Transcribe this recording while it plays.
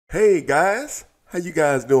Hey guys, how you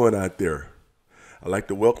guys doing out there? I'd like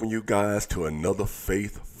to welcome you guys to another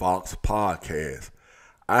Faith Fox podcast.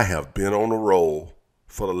 I have been on the roll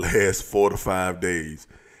for the last 4 to 5 days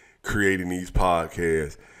creating these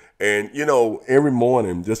podcasts. And every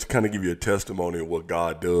morning, just to kind of give you a testimony of what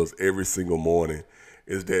God does every single morning,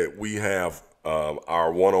 is that we have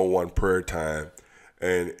our one-on-one prayer time.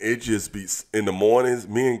 And it just be in the mornings,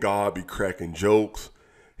 me and God be cracking jokes.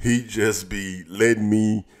 He just be letting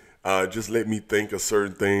me just let me think of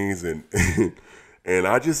certain things, and and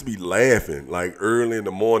I just be laughing like early in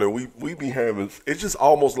the morning. We be having, it's just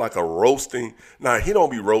almost like a roasting. Now he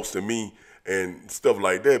don't be roasting me and stuff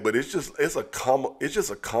like that, but it's just a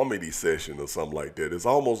comedy session or something like that. It's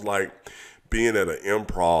almost like being at an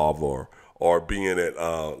improv or being at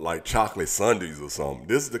like Chocolate Sundays or something.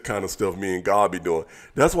 This is the kind of stuff me and God be doing.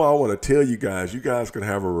 That's why I want to tell you guys can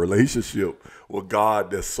have a relationship with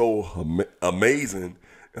God that's so amazing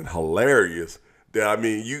and hilarious that, I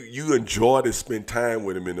mean, you enjoy to spend time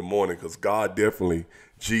with him in the morning, because God definitely,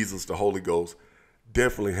 Jesus, the Holy Ghost,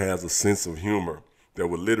 definitely has a sense of humor that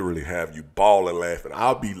would literally have you bawling laughing.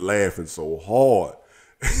 I'll be laughing so hard.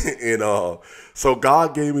 And so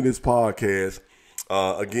God gave me this podcast.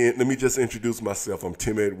 Again, let me just introduce myself. I'm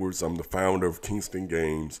Tim Edwards. I'm the founder of Kingston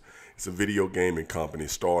Games. It's a video gaming company,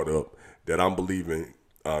 startup, that I'm believing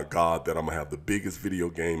God that I'm going to have the biggest video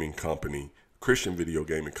gaming company, Christian video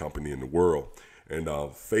gaming company in the world. And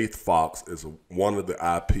Faith Fox is one of the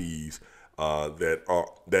IPs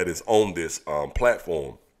that is on this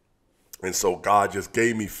platform. And so God just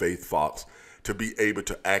gave me Faith Fox to be able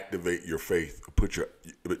to activate your faith, to put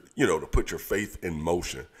your faith in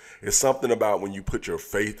motion. It's something about when you put your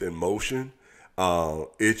faith in motion,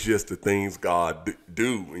 it's just the things God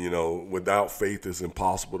do. Without faith, it's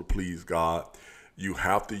impossible to please God. You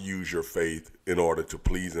have to use your faith in order to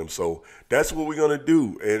please him. So that's what we're going to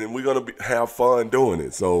do. And we're going to have fun doing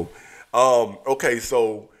it. So,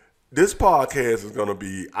 so this podcast is going to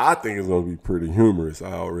be, I think it's going to be pretty humorous.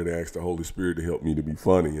 I already asked the Holy Spirit to help me to be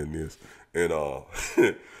funny in this. And,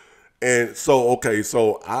 so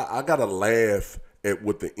I got to laugh at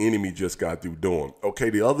what the enemy just got through doing.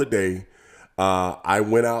 Okay. The other day, I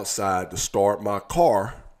went outside to start my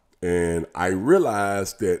car, and I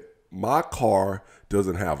realized that my car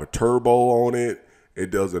doesn't have a turbo on it. I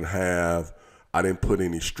didn't put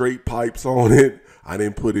any straight pipes on it. I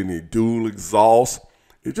didn't put any dual exhaust.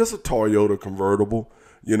 It's just a Toyota convertible.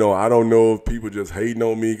 I don't know if people just hating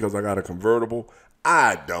on me because I got a convertible.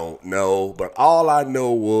 I don't know. But all I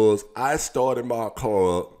know was I started my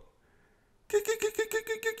car up.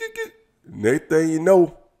 Next thing you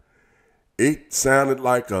know, it sounded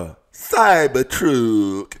like a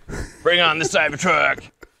Cybertruck. Bring on the Cybertruck.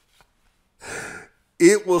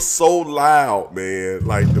 It was so loud, man.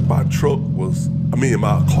 Like my car,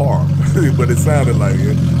 but it sounded like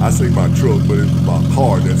it. I say my truck, but it's my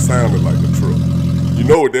car that sounded like a truck. You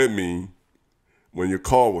know what that means? When your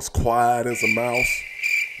car was quiet as a mouse,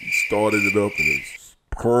 you started it up and it's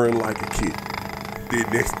purring like a kitten. The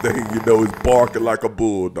next thing you know, it's barking like a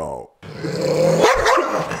bulldog.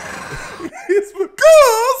 It's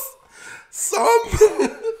because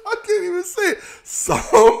I can't even say it.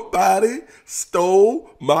 Somebody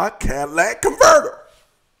stole my Cadillac converter.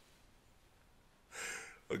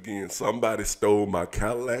 Again, somebody stole my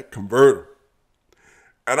Cadillac converter.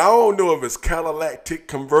 And I don't know if it's Catalytic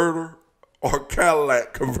converter or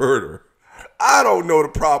Cadillac converter. I don't know the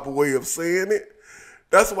proper way of saying it.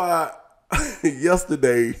 That's why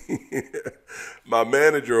yesterday, my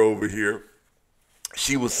manager over here,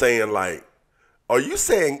 she was saying like, are you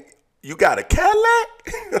saying you got a Cadillac?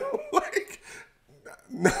 Like,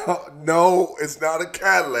 no, it's not a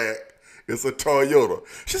Cadillac. It's a Toyota.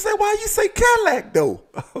 She said, why you say Cadillac though?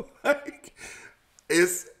 Like,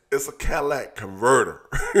 it's a Cadillac converter.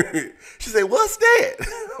 She said, what's that?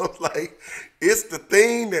 I was like, it's the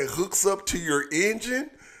thing that hooks up to your engine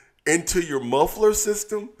into your muffler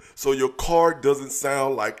system so your car doesn't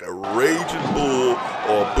sound like a raging bull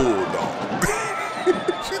or a bulldog.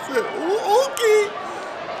 She said, okay.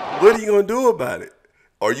 What are you going to do about it?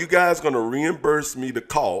 Are you guys going to reimburse me the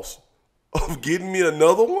cost of getting me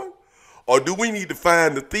another one? Or do we need to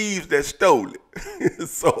find the thieves that stole it?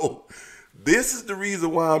 So this is the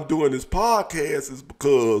reason why I'm doing this podcast, is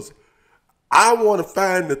because I want to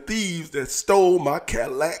find the thieves that stole my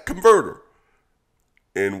Cadillac converter.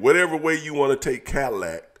 In whatever way you want to take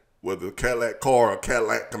Cadillac, whether a Cadillac car or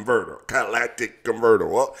Cadillac converter, Catalytic converter,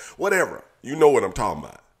 whatever. You know what I'm talking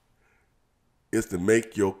about. It's to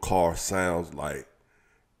make your car sound like,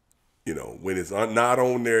 when it's not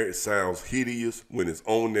on there, it sounds hideous. When it's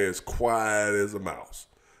on there, it's quiet as a mouse.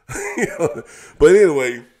 But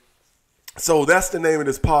anyway, So that's the name of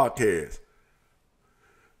this podcast.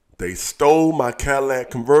 They stole my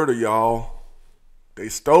Cadillac converter, y'all. They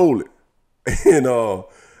stole it. And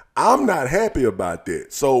I'm not happy about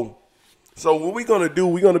that. So what we're going to do,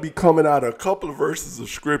 we're going to be coming out of a couple of verses of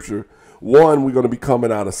scripture. One, we're going to be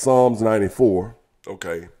coming out of Psalms 94,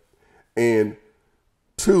 okay? And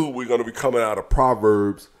two, we're going to be coming out of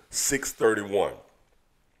Proverbs 6:31.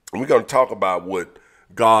 And we're going to talk about what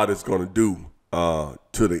God is going to do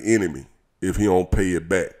to the enemy if he don't pay it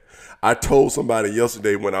back. I told somebody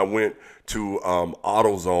yesterday when I went to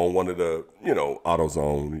AutoZone, one of the,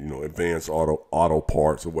 AutoZone, advanced auto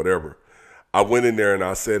parts or whatever. I went in there and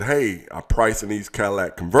I said, hey, I'm pricing these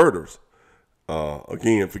Cadillac converters.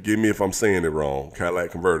 Again, forgive me if I'm saying it wrong,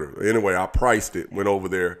 Cadillac converter. Anyway, I priced it, went over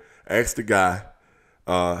there, asked the guy,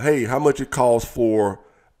 hey, how much it costs for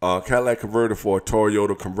a Cadillac converter for a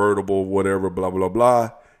Toyota convertible, whatever, blah, blah, blah.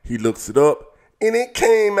 He looks it up, and it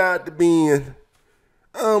came out to being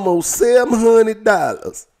almost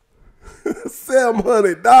 $700.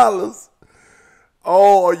 $700?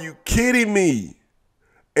 Oh, are you kidding me?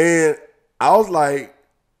 And I was like,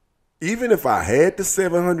 even if I had the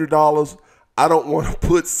 $700, I don't want to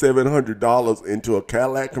put $700 into a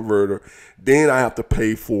Cadillac converter. Then I have to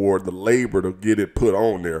pay for the labor to get it put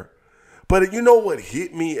on there. But you know what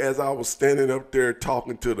hit me as I was standing up there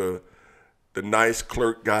talking to the nice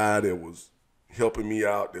clerk guy that was helping me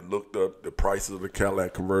out, that looked up the prices of the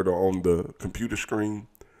Cadillac converter on the computer screen?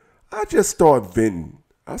 I just started venting.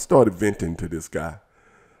 I started venting to this guy.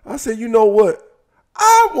 I said, you know what?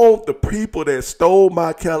 I want the people that stole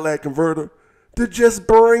my Cadillac converter to just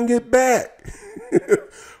bring it back.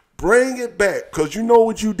 Bring it back. Because you know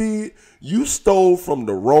what you did? You stole from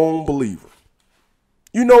the wrong believer.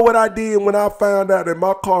 You know what I did when I found out that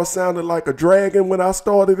my car sounded like a dragon when I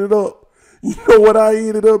started it up? You know what I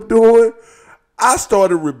ended up doing? I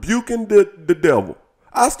started rebuking the devil.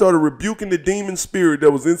 I started rebuking the demon spirit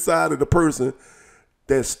that was inside of the person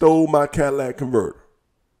that stole my Cadillac converter.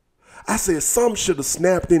 I said something should have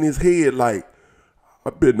snapped in his head like, I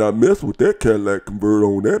better not mess with that Cadillac converter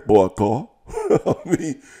on that boy car. I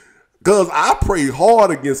mean, because I pray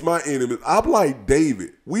hard against my enemies. I'm like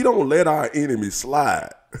David. We don't let our enemies slide.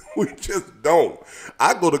 We just don't.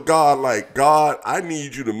 I go to God like, God, I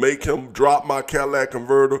need you to make him drop my Cadillac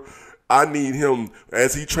converter. I need him,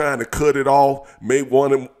 as he trying to cut it off, may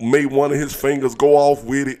one of his fingers go off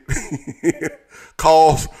with it.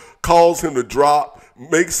 cause him to drop.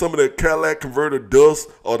 Make some of the Cadillac converter dust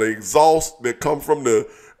or the exhaust that come from the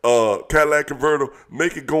Cadillac converter,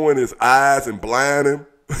 make it go in his eyes and blind him.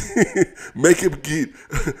 Make him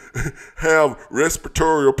have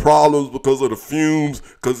respiratory problems because of the fumes,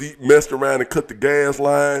 because he messed around and cut the gas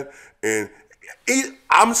line. And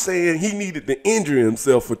I'm saying he needed to injure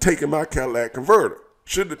himself for taking my Cadillac converter.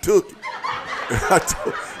 Shouldn't have took it.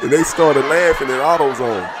 And they started laughing at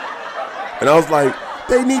AutoZone. And I was like,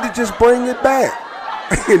 they need to just bring it back.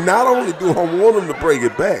 And not only do I want them to bring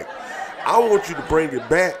it back, I want you to bring it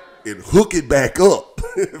back and hook it back up.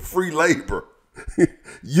 Free labor.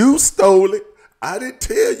 You stole it. I didn't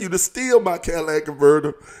tell you to steal my Cadillac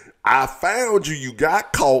converter. I found you. You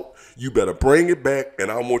got caught. You better bring it back, and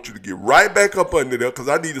I want you to get right back up under there, because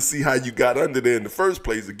I need to see how you got under there in the first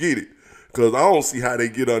place to get it, because I don't see how they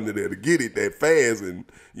get under there to get it that fast. And,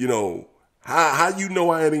 how you know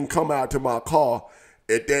I didn't come out to my car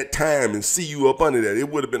at that time and see you up under that? It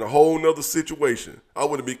would have been a whole nother situation. I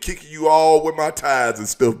would have been kicking you all with my tires and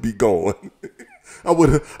stuff be going. I would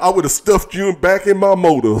have stuffed you back in my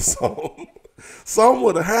motor or something. Something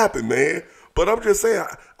would have happened, man. But I'm just saying,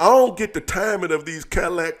 I don't get the timing of these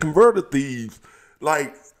Cadillac converter thieves.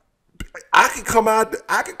 Like, I could come out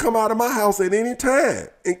of my house at any time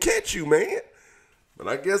and catch you, man. But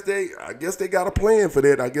I guess they got a plan for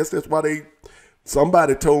that. I guess that's why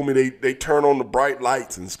somebody told me they turn on the bright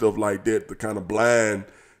lights and stuff like that to kind of blind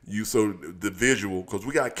you, so the visual, because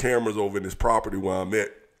we got cameras over in this property where I'm at.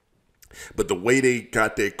 But the way they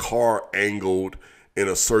got their car angled in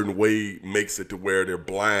a certain way makes it to where they're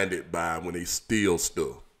blinded by when they steal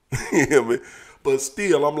stuff. You know what I mean? But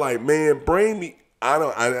still, I'm like, man, bring me.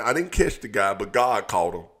 I didn't catch the guy, but God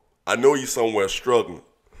caught him. I know you somewhere struggling.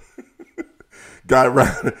 Got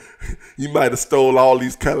around. You might have stole all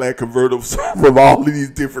these Cadillac convertibles from all of these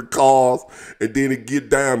different cars, and then it get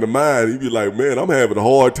down to mine. You'd be like, man, I'm having a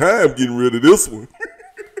hard time getting rid of this one.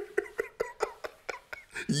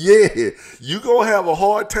 Yeah, you gonna have a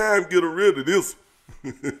hard time getting rid of this one.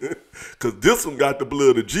 Because this one got the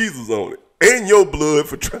blood of Jesus on it, and your blood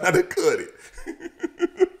for trying to cut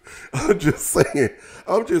it. I'm just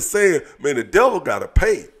saying, man, the devil gotta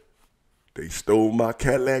pay. They stole my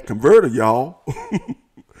Cadillac converter, y'all.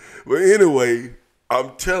 But anyway,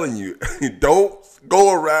 I'm telling you, don't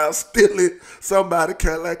go around stealing somebody's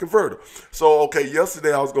Cadillac converter. So, okay,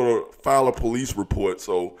 yesterday I was going to file a police report,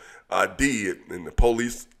 so I did, and the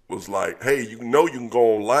police was like, hey, you can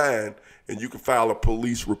go online and you can file a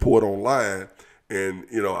police report online. And,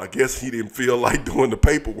 I guess he didn't feel like doing the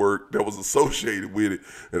paperwork that was associated with it.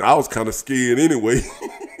 And I was kind of scared anyway.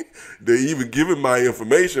 They even giving my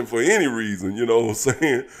information for any reason, you know what I'm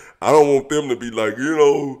saying? I don't want them to be like,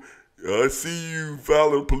 I see you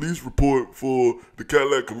filing a police report for the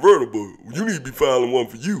Cadillac convertible. You need to be filing one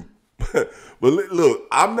for you. But look,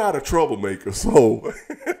 I'm not a troublemaker, so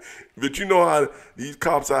but you know how these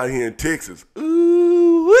cops out here in Texas,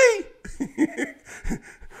 ooh-wee.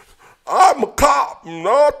 I'm a cop, and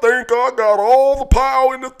I think I got all the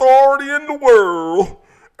power and authority in the world,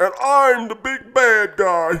 and I'm the big bad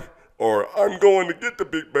guy, or I'm going to get the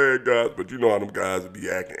big bad guys. But you know how them guys be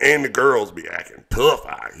acting, and the girls be acting tough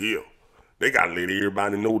out here. They got to let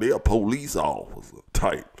everybody know they're a police officer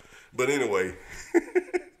type. But anyway,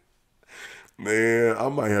 man, I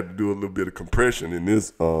might have to do a little bit of compression in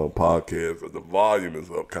this podcast because the volume is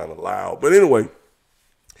up kind of loud. But anyway,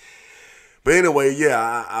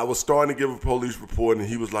 yeah, I was starting to give a police report, and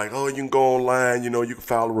he was like, oh, you can go online, you can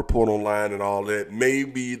file a report online and all that.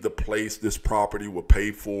 Maybe the place, this property, will pay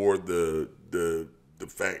for the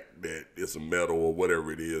fact that it's a metal or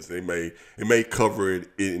whatever it is. It may cover it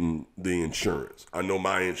in the insurance. I know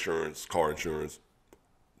my insurance, car insurance,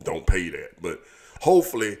 don't pay that, but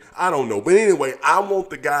hopefully, I don't know. But anyway, I want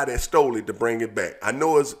the guy that stole it to bring it back. I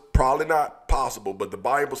know it's probably not possible, but the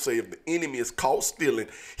Bible says if the enemy is caught stealing,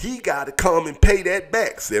 he got to come and pay that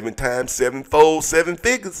back 7 times, sevenfold, 7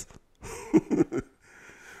 figures.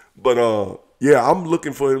 But yeah, I'm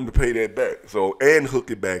looking for him to pay that back. So, and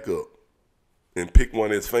hook it back up and pick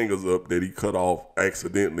one of his fingers up that he cut off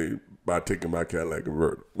accidentally by taking my Cadillac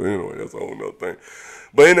converter. But anyway, that's a whole nother thing.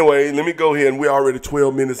 But anyway, let me go ahead, and we're already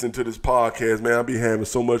 12 minutes into this podcast, man. I'll be having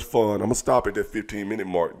so much fun. I'm going to stop at that 15-minute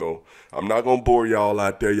mark, though. I'm not going to bore y'all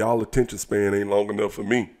out there. Y'all attention span ain't long enough for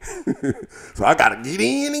me. So I got to get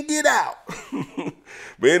in and get out.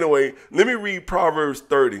 But anyway, let me read Proverbs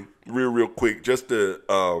 30 real quick. Just to,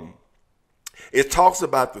 it talks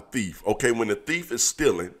about the thief. Okay, when the thief is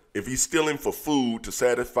stealing, if he's stealing for food to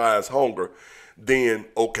satisfy his hunger, then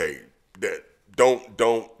okay, that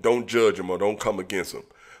don't judge him or don't come against him.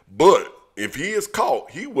 But if he is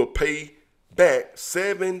caught, he will pay back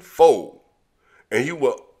 7-fold, and he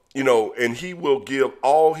will give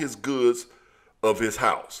all his goods of his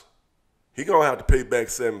house. He gonna have to pay back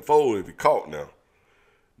 7-fold if he caught. Now,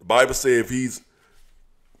 the Bible says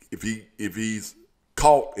if he's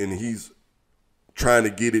caught and he's trying to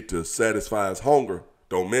get it to satisfy his hunger,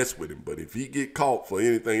 don't mess with him. But if he get caught for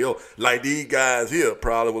anything else, like these guys here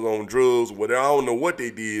probably was on drugs or whatever, I don't know what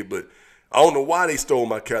they did, but I don't know why they stole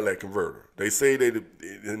my Cadillac converter. They say that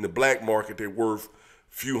in the black market they're worth a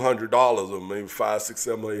few $100s or maybe $500,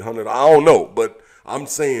 $600, $700, $800. I don't know, but I'm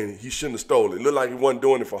saying he shouldn't have stolen it. Looked like he wasn't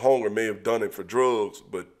doing it for hunger, may have done it for drugs,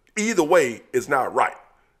 but either way, it's not right.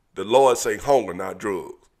 The Lord say hunger, not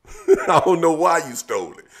drugs. I don't know why you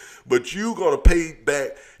stole it. But you're going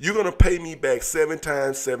to pay me back 7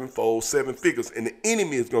 times, 7-fold, 7 figures. And the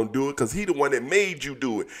enemy is going to do it because he the one that made you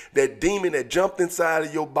do it. That demon that jumped inside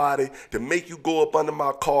of your body to make you go up under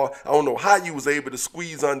my car. I don't know how you was able to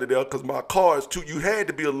squeeze under there because my car is too, you had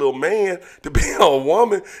to be a little man to be a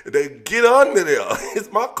woman. They get under there.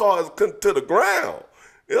 My car is to the ground.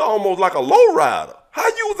 It's almost like a low rider. How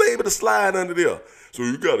you was able to slide under there? So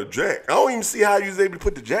you got a jack. I don't even see how you was able to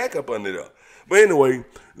put the jack up under there. But anyway,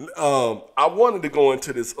 I wanted to go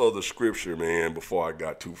into this other scripture, man, before I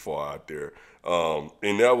got too far out there.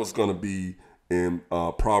 And that was going to be in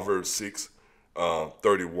Proverbs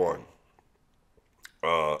 6:31.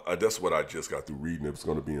 That's what I just got through reading. It was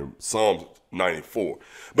going to be in Psalms 94.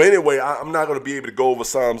 But anyway, I'm not going to be able to go over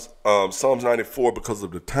Psalms 94 because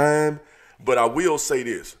of the time. But I will say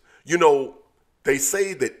this. They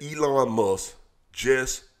say that Elon Musk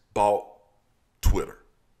just bought Twitter.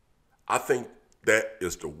 I think that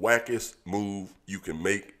is the wackest move you can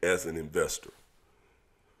make as an investor.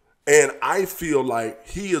 And I feel like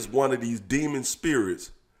he is one of these demon spirits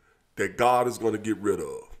that God is going to get rid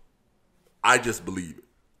of. I just believe it.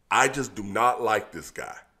 I just do not like this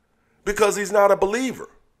guy because he's not a believer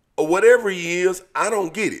or whatever he is. I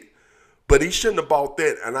don't get it. But he shouldn't have bought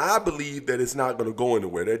that. And I believe that it's not going to go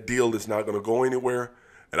anywhere. That deal is not going to go anywhere.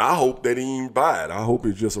 And I hope that he didn't buy it. I hope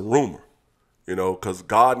it's just a rumor. Because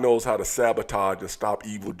God knows how to sabotage and stop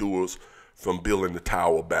evildoers from building the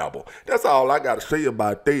Tower of Babel. That's all I got to say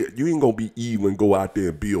about that. You ain't going to be evil and go out there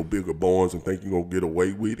and build bigger barns and think you're going to get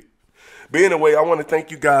away with it. But anyway, I want to thank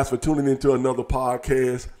you guys for tuning into another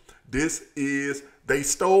podcast. This is They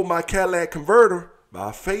Stole My Cadillac Converter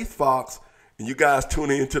by Faith Fox. And you guys tune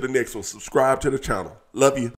in to the next one. Subscribe to the channel. Love you.